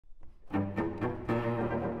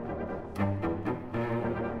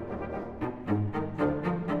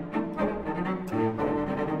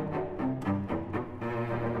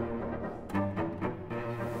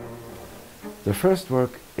The first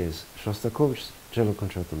work is Shostakovich's Cello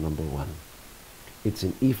Concerto No. 1. It's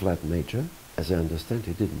in E-flat major. As I understand,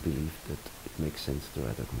 he didn't believe that it makes sense to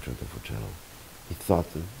write a concerto for cello. He thought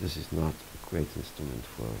that this is not a great instrument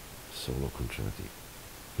for solo concerti.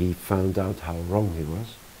 He found out how wrong he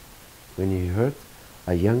was when he heard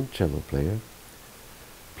a young cello player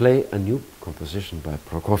play a new composition by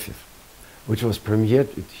Prokofiev, which was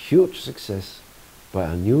premiered with huge success by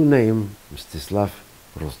a new name, Mstislav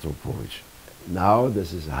Rostropovich. Now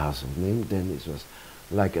this is a household name, then it was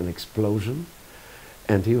like an explosion,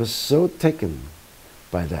 and he was so taken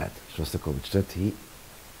by that, Shostakovich, that he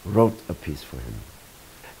wrote a piece for him.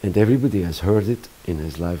 And everybody has heard it in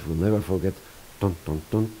his life, will never forget. Dun, dun,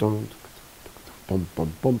 dun, dun, bum,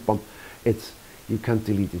 bum, bum, bum. You can't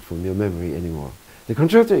delete it from your memory anymore. The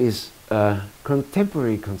concerto is a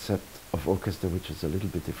contemporary concept of orchestra, which is a little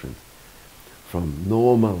bit different from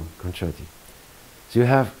normal concerti. So you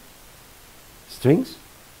have strings,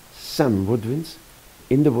 some woodwinds.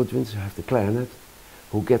 In the woodwinds you have the clarinet,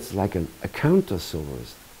 who gets like a counter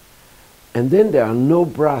soloist. And then there are no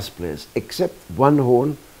brass players except one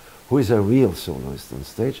horn, who is a real soloist on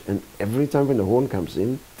stage. And every time when the horn comes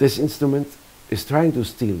in, this instrument is trying to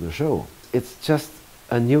steal the show. It's just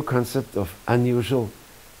a new concept of unusual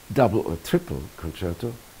double or triple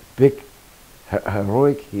concerto. Big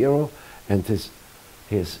heroic hero and his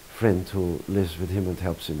friend who lives with him and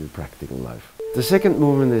helps him in practical life. The second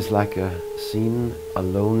movement is like a scene, a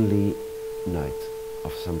lonely night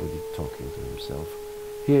of somebody talking to himself.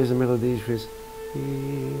 Here is a melody which is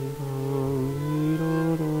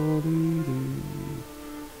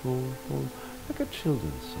like a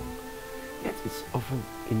children's song. Yet it's of an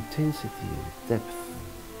intensity and depth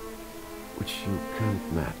which you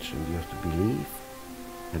can't match, and you have to believe,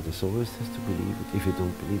 and the soloist has to believe it. If you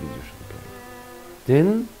don't believe it, you shouldn't play it.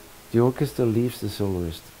 Then the orchestra leaves the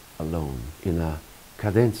soloist alone in a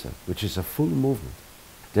cadenza, which is a full movement.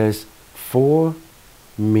 There is 4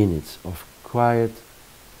 minutes of quiet,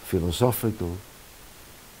 philosophical,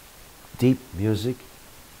 deep music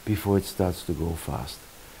before it starts to go fast.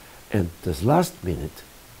 And this last minute,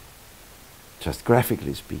 just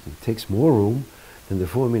graphically speaking, takes more room than the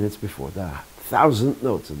 4 minutes before. There are 1,000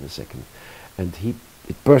 notes in the second. And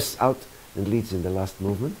it bursts out and leads in the last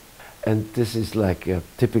movement. And this is like a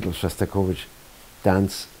typical Shostakovich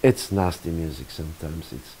dance. It's nasty music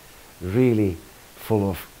sometimes. It's really full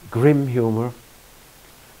of grim humor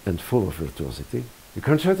and full of virtuosity. The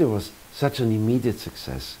concerto was such an immediate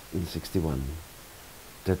success in '61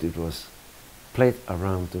 that it was played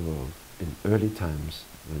around the world in early times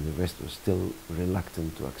when the West was still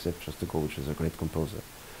reluctant to accept Shostakovich as a great composer.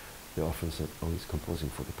 They often said, oh, he's composing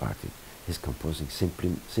for the party. He's composing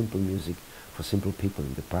simple music for simple people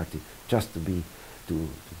in the party, just to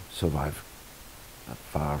survive.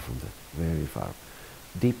 Far from that, very far.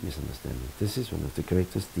 Deep misunderstanding. This is one of the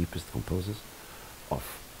greatest, deepest composers of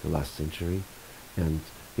the last century, and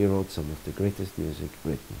he wrote some of the greatest music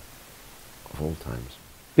written of all times.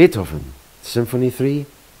 Beethoven, Symphony 3,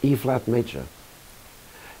 E-flat major.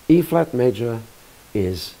 E-flat major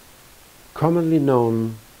is commonly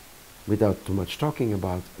known, without too much talking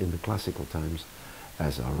about, in the classical times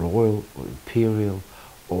as a royal or imperial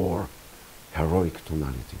or heroic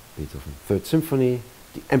tonality. Beethoven. Third Symphony,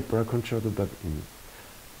 the Emperor Concerto, but in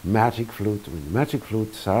magic flute. When the magic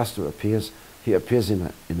flute, Sarastro appears, he appears in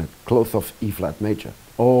a cloth of E-flat major.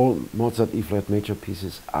 All Mozart E-flat major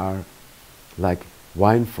pieces are like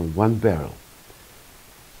wine from one barrel.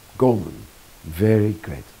 Golden, very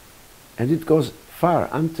great. And it goes far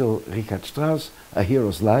until Richard Strauss, A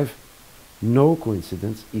Hero's Life, no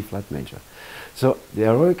coincidence, E-flat major. So the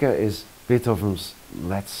Eroica is Beethoven's,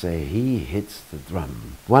 let's say, he hits the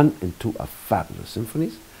drum. 1 and 2 are fabulous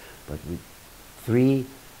symphonies, but with 3,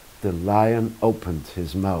 the lion opened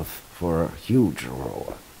his mouth for a huge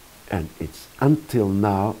roar. And it's until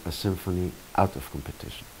now a symphony out of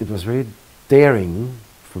competition. It was very daring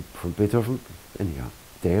from Beethoven. Anyhow,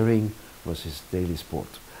 daring was his daily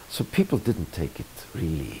sport. So people didn't take it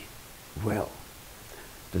really well.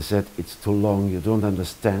 They said, it's too long, you don't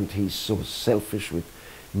understand, he's so selfish with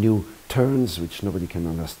new turns which nobody can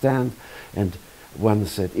understand. And one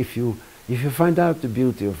said, if you find out the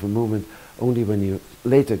beauty of a movement only when you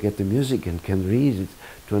later get the music and can read it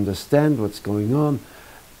to understand what's going on,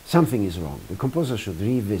 something is wrong. The composer should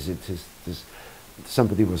revisit this.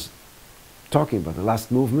 Somebody was talking about the last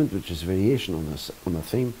movement, which is variation on a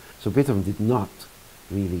theme. So Beethoven did not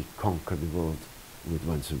really conquer the world with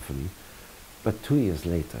one symphony. But 2 years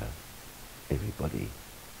later, everybody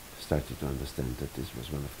started to understand that this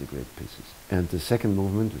was one of the great pieces. And the second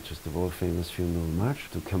movement, which is the world famous Funeral March,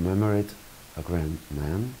 to commemorate a grand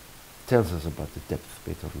man, tells us about the depth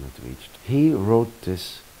Beethoven had reached. He wrote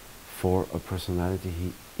this for a personality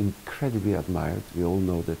he incredibly admired. We all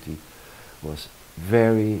know that he was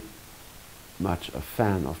very much a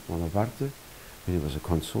fan of Bonaparte when he was a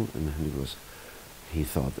consul, and he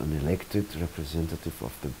thought, an elected representative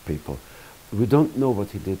of the people. We don't know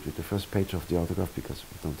what he did with the first page of the autograph because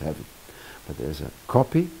we don't have it. But there's a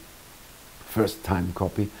copy, first time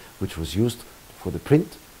copy, which was used for the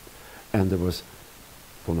print, and there was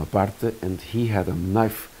Bonaparte, and he had a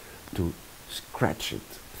knife to scratch it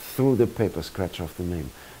through the paper, scratch off the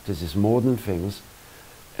name. This is more than famous,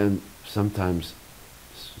 and sometimes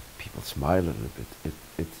people smile a little bit.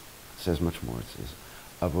 It says much more. It says,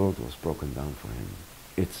 a world was broken down for him.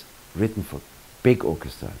 It's written for big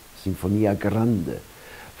orchestra, Sinfonia Grande,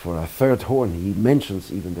 for a third horn. He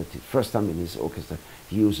mentions even that the first time in his orchestra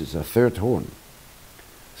he uses a third horn.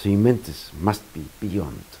 So he meant this must be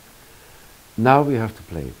beyond. Now we have to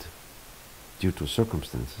play it, due to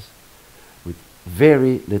circumstances, with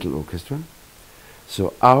very little orchestra.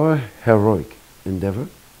 So our heroic endeavor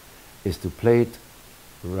is to play it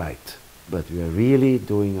right. But we are really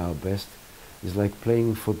doing our best. It's like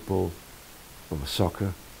playing football or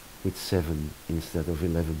soccer with 7 instead of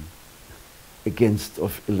 11, against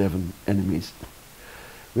of 11 enemies.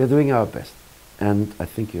 We are doing our best, and I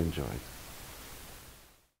think you enjoy it.